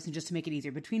another person just to make it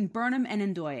easier, between Burnham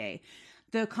and Ndoye.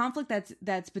 The conflict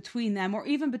that's between them, or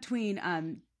even between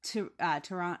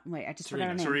Tarina. Wait, I just forgot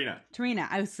her name. Tarina.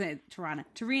 I was saying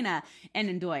Tarina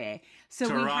and Ndoye. So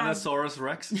Tyrannosaurus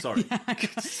Rex. Sorry.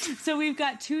 So we've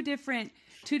got two different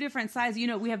sides. You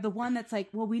know, we have the one that's like,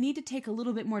 well, we need to take a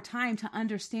little bit more time to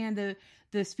understand the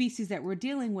species that we're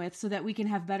dealing with so that we can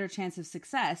have better chance of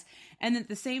success. And at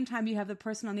the same time, you have the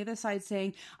person on the other side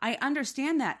saying, I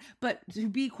understand that, but to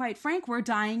be quite frank, we're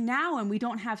dying now and we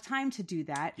don't have time to do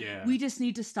that. Yeah. We just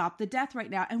need to stop the death right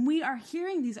now. And we are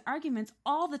hearing these arguments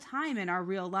all the time in our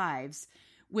real lives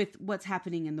with what's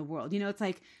happening in the world. You know, it's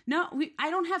like, no, I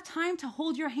don't have time to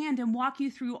hold your hand and walk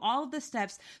you through all of the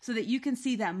steps so that you can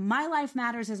see that my life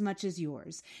matters as much as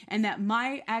yours, and that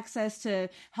my access to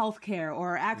healthcare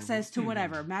or access to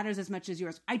whatever matters as much as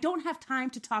yours. I don't have time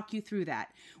to talk you through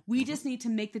that. We just need to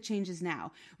make the changes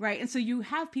now, right? And so you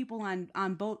have people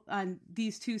on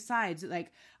these two sides,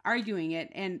 like, arguing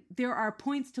it, and there are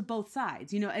points to both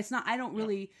sides. You know, it's not, I don't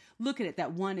really look at it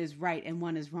that one is right and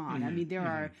one is wrong. I mean,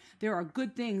 there are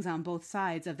good things on both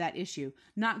sides of that issue,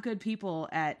 not good people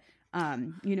at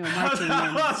marching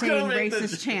and saying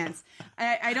racist chants.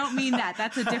 I don't mean that.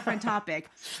 That's a different topic.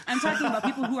 I'm talking about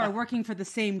people who are working for the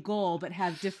same goal but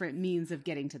have different means of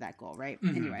getting to that goal, right?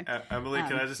 Mm-hmm. Anyway. Emily,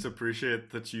 can I just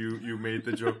appreciate that you made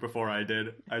the joke before I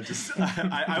did? I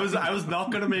was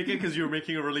not going to make it because you were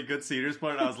making a really good serious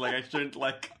point. I was like,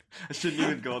 I shouldn't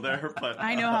even go there, but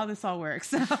I know how this all works.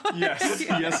 So. Yes,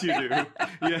 you do.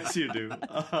 Yes, you do.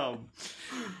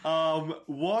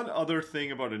 One other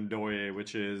thing about Ndoye,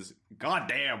 which is,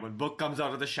 goddamn, when Book comes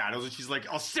out of the shadows and she's like,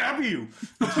 "I'll stab you,"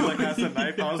 and she like has a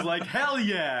knife. I was like, hell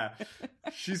yeah,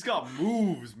 she's got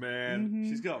moves, man. Mm-hmm.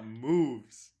 She's got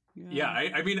moves. Yeah,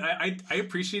 I mean, I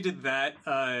appreciated that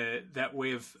that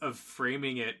way of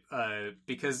framing it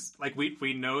because like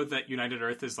we know that United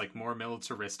Earth is like more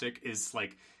militaristic, is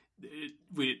like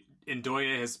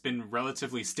Ndoye has been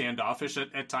relatively standoffish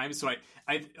at times, so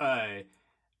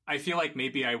I feel like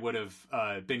maybe I would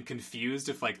have been confused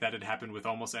if like that had happened with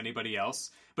almost anybody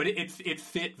else, but it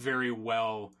fit very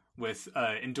well with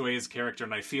Ndoye's character,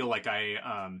 and I feel like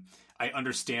I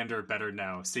understand her better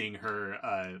now, seeing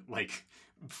her like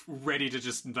ready to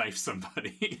just knife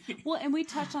somebody. Well, and we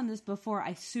touched on this before.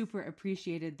 I super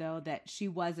appreciated though that she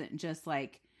wasn't just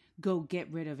like, go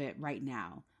get rid of it right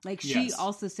now. Like she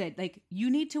also said, like, you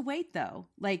need to wait though.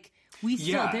 Like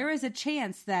there is a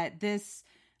chance that this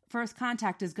first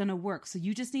contact is going to work. So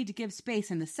you just need to give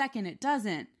space. And the second it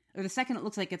doesn't, or the second it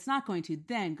looks like it's not going to,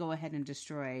 then go ahead and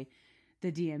destroy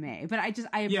the DMA. But I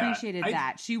appreciated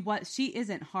that. She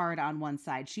isn't hard on one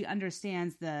side. She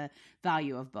understands the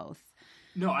value of both.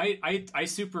 No, I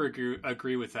super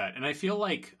agree with that. And I feel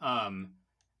like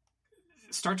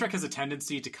Star Trek has a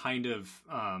tendency to kind of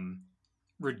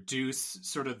reduce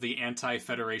sort of the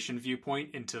anti-Federation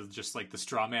viewpoint into just like the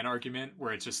straw man argument,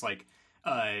 where it's just like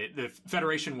the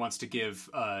Federation wants to give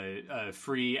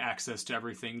free access to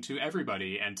everything to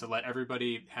everybody and to let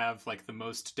everybody have like the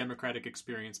most democratic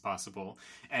experience possible,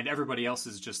 and everybody else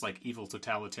is just like evil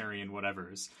totalitarian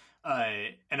whatevers.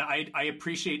 And I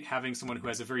appreciate having someone who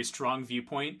has a very strong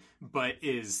viewpoint, but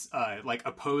is like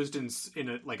opposed in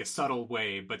a like a subtle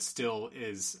way, but still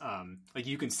is like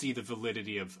you can see the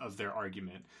validity of their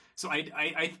argument. So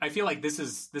I feel like this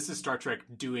is Star Trek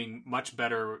doing much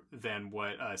better than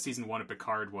what season 1 of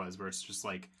Picard was, where it's just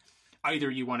like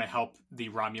either you want to help the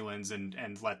Romulans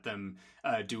and let them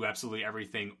do absolutely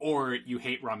everything, or you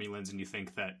hate Romulans and you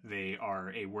think that they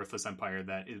are a worthless empire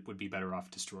that it would be better off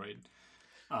destroyed.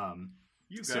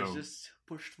 You guys just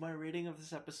pushed my rating of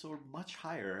this episode much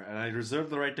higher, and I reserve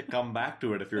the right to come back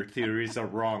to it if your theories are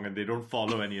wrong and they don't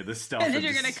follow any of this stuff. And then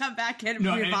you're going to come back and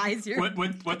revise your...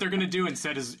 What they're going to do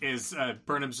instead is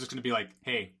Burnham's just going to be like,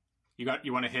 hey,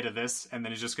 you want a hit of this? And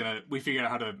then he's just going to... We figured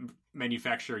out how to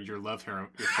manufacture your love pheromone.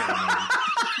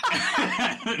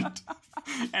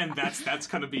 and that's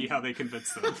going to be how they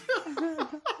convince them.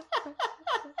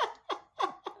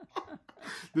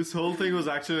 This whole thing was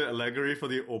actually an allegory for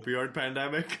the opioid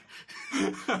pandemic.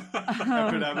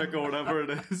 Epidemic or whatever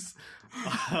it is.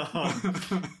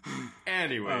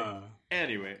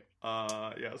 Anyway.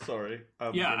 Sorry.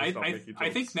 I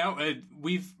think now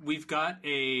we've got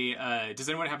a... does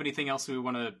anyone have anything else we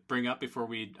want to bring up before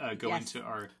we go into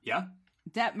our... Yeah?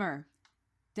 Detmer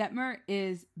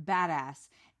is badass.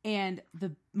 And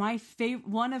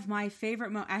one of my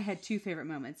favorite I had two favorite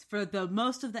moments. For the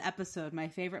most of the episode, my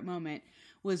favorite moment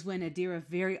was when Adira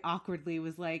very awkwardly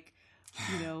was like,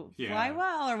 fly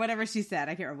well, or whatever she said.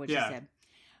 I can't remember what she said.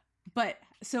 But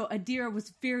so Adira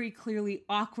was very clearly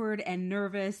awkward and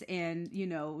nervous and,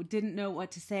 didn't know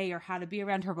what to say or how to be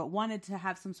around her, but wanted to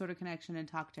have some sort of connection and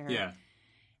talk to her. Yeah.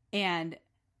 And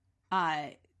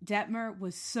Detmer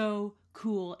was so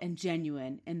cool and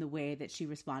genuine in the way that she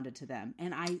responded to them.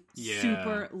 And I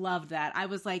super loved that. I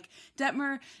was like,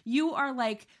 Detmer, you are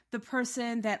like the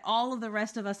person that all of the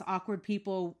rest of us awkward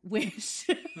people wish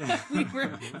we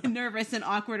were nervous and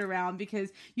awkward around, because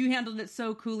you handled it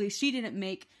so coolly. She didn't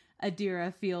make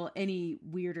Adira feel any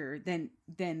weirder than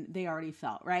they already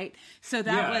felt, right? So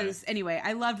that was, anyway,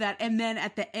 I love that. And then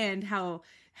at the end, how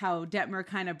Detmer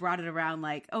kind of brought it around,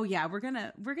 like, oh yeah, we're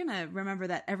gonna remember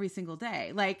that every single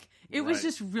day. Like, it was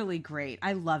just really great.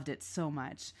 I loved it so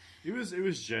much. It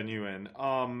was genuine.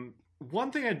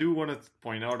 One thing I do want to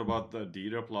point out about the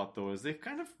Adira plot, though, is they've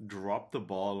kind of dropped the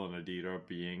ball on Adira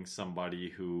being somebody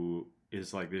who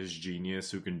is like this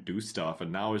genius who can do stuff,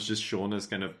 and now it's just shown as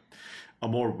kind of a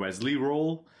more Wesley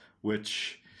role,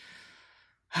 which,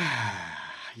 I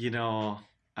don't know.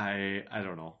 I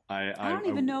don't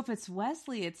even know if it's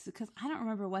Wesley. It's because I don't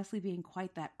remember Wesley being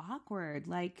quite that awkward.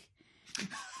 Like,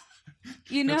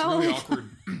 That's really awkward.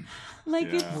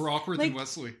 Like, more awkward than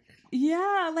Wesley.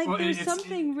 Yeah, like Well, there's it's-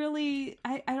 something really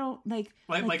I don't like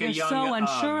Like a they're young, so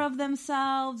unsure of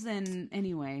themselves, and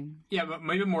anyway. Yeah, but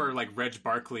maybe more like Reg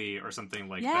Barkley or something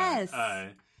like Yes.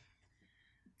 that.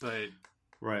 But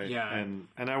Right. Yeah. And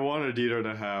I wanted Dieter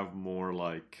to have more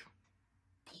like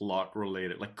plot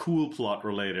related, like cool plot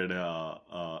related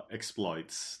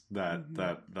exploits that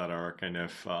are kind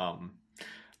of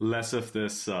less of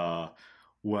this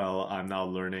well, I'm now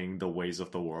learning the ways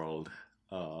of the world.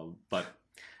 But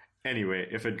anyway,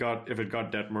 if it got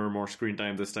Detmer more screen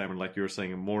time this time, and like you were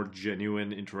saying, a more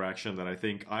genuine interaction, that I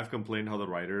think I've complained how the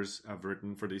writers have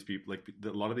written for these people, like a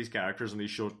lot of these characters in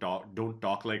these shows don't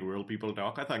talk like real people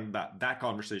talk. I think that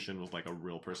conversation was like a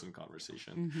real person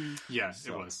conversation. yeah,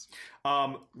 it was.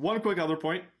 One quick other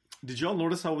point. Did y'all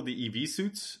notice how with the EV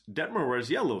suits, Detmer wears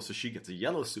yellow, so she gets a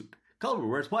yellow suit. Culber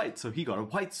wears white, so he got a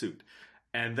white suit.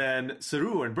 And then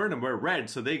Saru and Burnham wear red,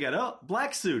 so they get a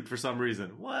black suit for some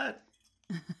reason. What?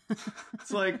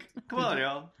 It's like, come on,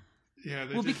 y'all. Yeah.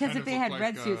 They Well, did because kind if of they look had like,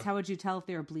 red suits, how would you tell if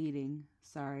they were bleeding?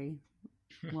 Sorry.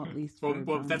 Well, at least. Well,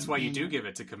 for that's why you Burnham. do give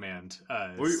it to Command.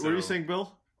 What were you saying,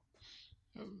 Bill?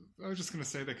 I was just going to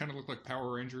say they kind of look like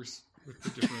Power Rangers with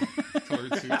the different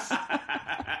colored suits.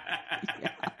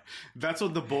 That's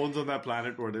what the bones on that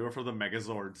planet were. They were for the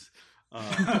Megazords.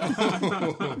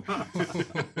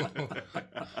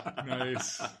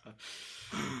 Nice.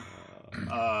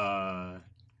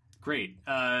 Great.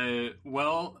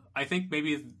 Well, I think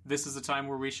maybe this is a time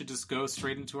where we should just go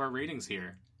straight into our ratings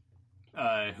here.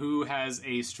 Who has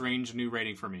a strange new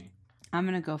rating for me? I'm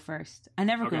going to go first. I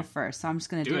never Okay. go first, so I'm just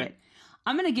going to Do do it. it.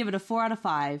 I'm going to give it a 4 out of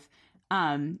 5.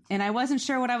 And I wasn't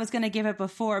sure what I was going to give it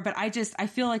before, but I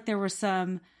feel like there were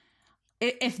some,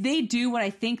 if they do what I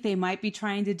think they might be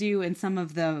trying to do in some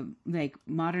of the like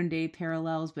modern day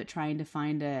parallels, but trying to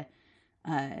find a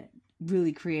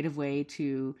really creative way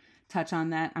to touch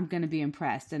on that, I'm going to be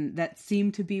impressed. And that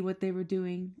seemed to be what they were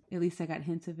doing. At least I got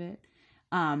hints of it.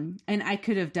 And I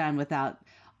could have done without,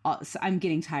 so I'm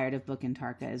getting tired of Book and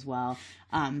Tarka as well.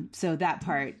 So that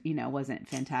part, wasn't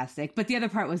fantastic, but the other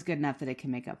part was good enough that it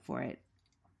can make up for it.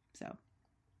 So,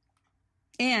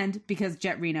 and because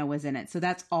Jet Reno was in it, so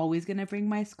that's always going to bring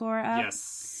my score up.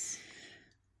 Yes.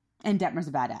 And Detmer's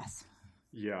a badass.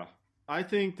 Yeah. I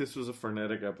think this was a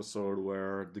frenetic episode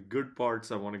where the good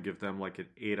parts, I want to give them like an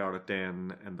 8 out of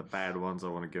 10, and the bad ones, I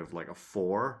want to give like a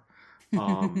 4. So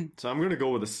I'm going to go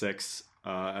with a 6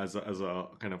 as a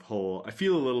kind of whole. I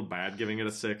feel a little bad giving it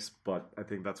a 6, but I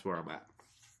think that's where I'm at.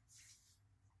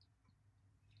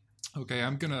 Okay,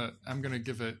 I'm gonna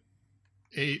give it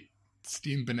 8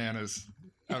 steamed bananas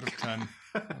out of 10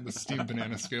 on the steamed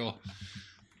banana scale.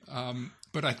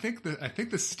 But I think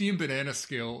the steamed banana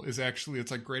scale is actually,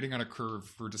 it's like grading on a curve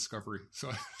for Discovery. So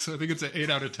I think it's an 8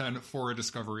 out of 10 for a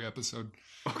Discovery episode.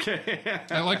 Okay.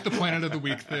 I like the Planet of the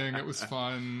Week thing. It was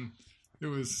fun. It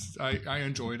was I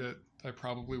enjoyed it. I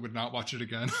probably would not watch it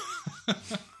again.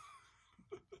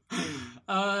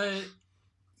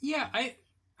 Yeah,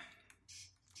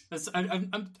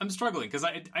 I'm struggling because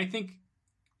I think,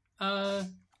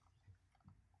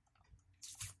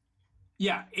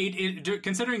 yeah, 8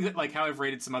 considering that like how I've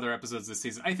rated some other episodes this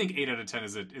season, I think 8 out of 10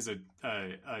 is a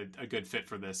good fit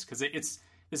for this because it's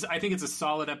I think it's a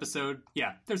solid episode.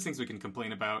 Yeah, there's things we can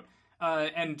complain about.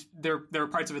 And there are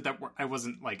parts of it that I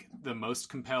wasn't like the most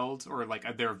compelled, or like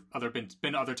there have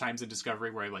been other times in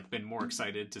Discovery where I like been more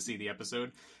excited to see the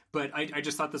episode. But I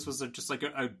just thought this was just like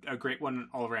a great one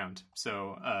all around.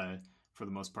 So for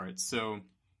the most part, so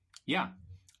yeah.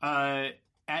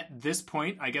 At this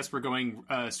point, I guess we're going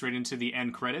straight into the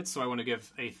end credits. So I want to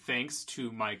give a thanks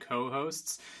to my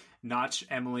co-hosts, Notch,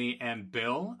 Emily, and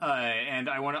Bill. And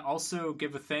I want to also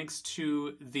give a thanks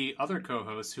to the other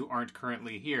co-hosts who aren't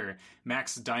currently here,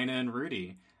 Max, Dinah, and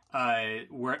Rudy.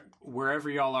 Wherever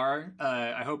y'all are,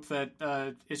 I hope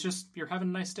that it's just you're having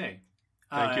a nice day.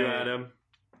 Thank you, Adam.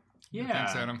 Yeah.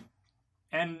 Thanks, Adam.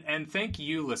 And thank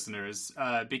you, listeners,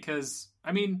 because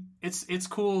I mean it's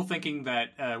cool thinking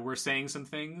that we're saying some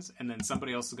things and then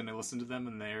somebody else is going to listen to them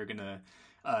and they're going to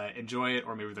enjoy it,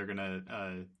 or maybe they're going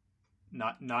to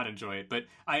not enjoy it. But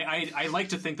I like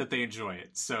to think that they enjoy it.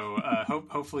 So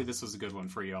hopefully this was a good one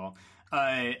for y'all.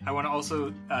 I want to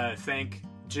also thank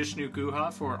Jishnu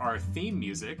Guha for our theme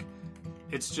music.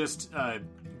 It's just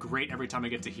great every time I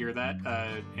get to hear that,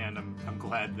 and I'm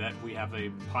glad that we have a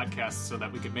podcast so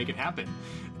that we could make it happen.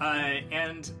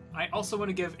 And I also want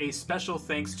to give a special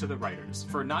thanks to the writers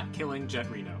for not killing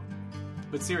Jet Reno.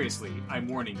 But seriously, I'm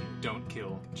warning you, don't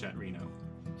kill Jet Reno.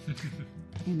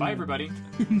 Bye, everybody.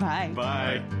 Bye.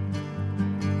 Bye.